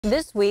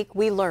This week,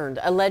 we learned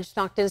alleged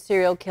Stockton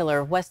serial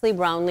killer Wesley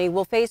Brownlee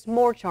will face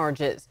more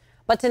charges.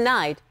 But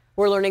tonight,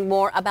 we're learning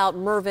more about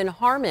Mervyn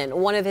Harmon,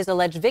 one of his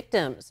alleged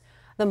victims.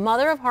 The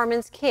mother of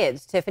Harmon's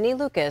kids, Tiffany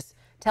Lucas,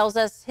 tells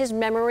us his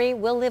memory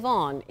will live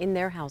on in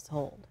their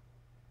household.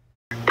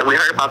 And we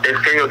heard about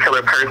this serial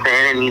killer person,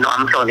 and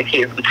I'm telling the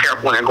kids be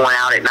careful when they're going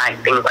out at night,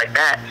 things like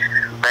that.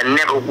 But I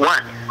never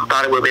once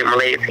thought it would have been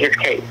related to his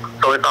case.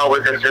 So it's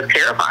always just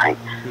terrifying,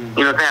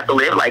 to have to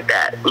live like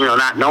that,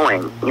 not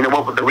knowing,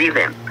 what was the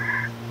reason,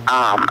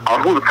 or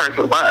who the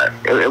person was.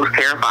 It was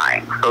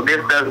terrifying. So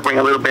this does bring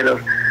a little bit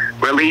of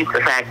relief,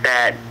 the fact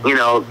that,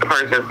 the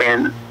person has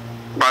been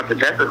brought to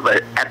justice,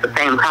 but at the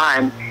same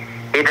time,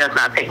 it does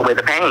not take away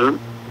the pain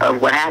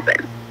of what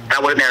happened. I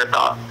would have never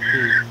thought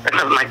that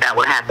something like that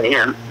would happen to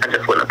him. I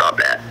just wouldn't have thought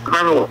that.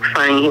 Mervyn was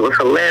funny. He was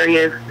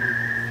hilarious.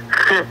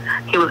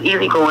 He was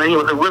easygoing. He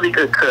was a really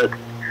good cook.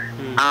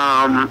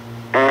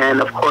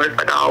 And of course,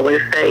 like I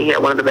always say, he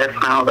had one of the best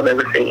smiles I've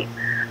ever seen.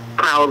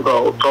 Smile of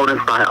gold, golden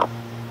smile.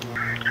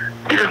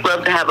 He just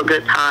loved to have a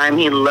good time.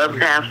 He loved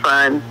to have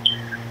fun.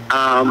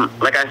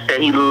 Like I said,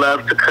 he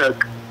loved to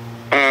cook,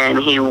 and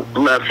he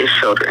loved his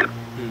children.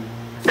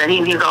 That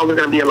he's always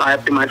going to be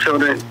alive to my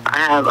children. I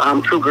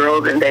have 2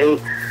 girls, and they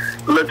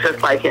look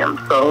just like him.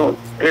 So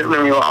his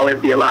memory will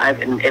always be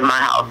alive in my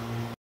house.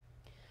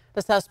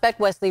 The suspect,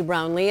 Wesley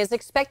Brownlee, is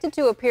expected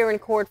to appear in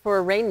court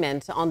for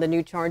arraignment on the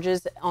new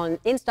charges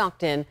in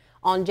Stockton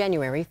on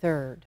January 3rd.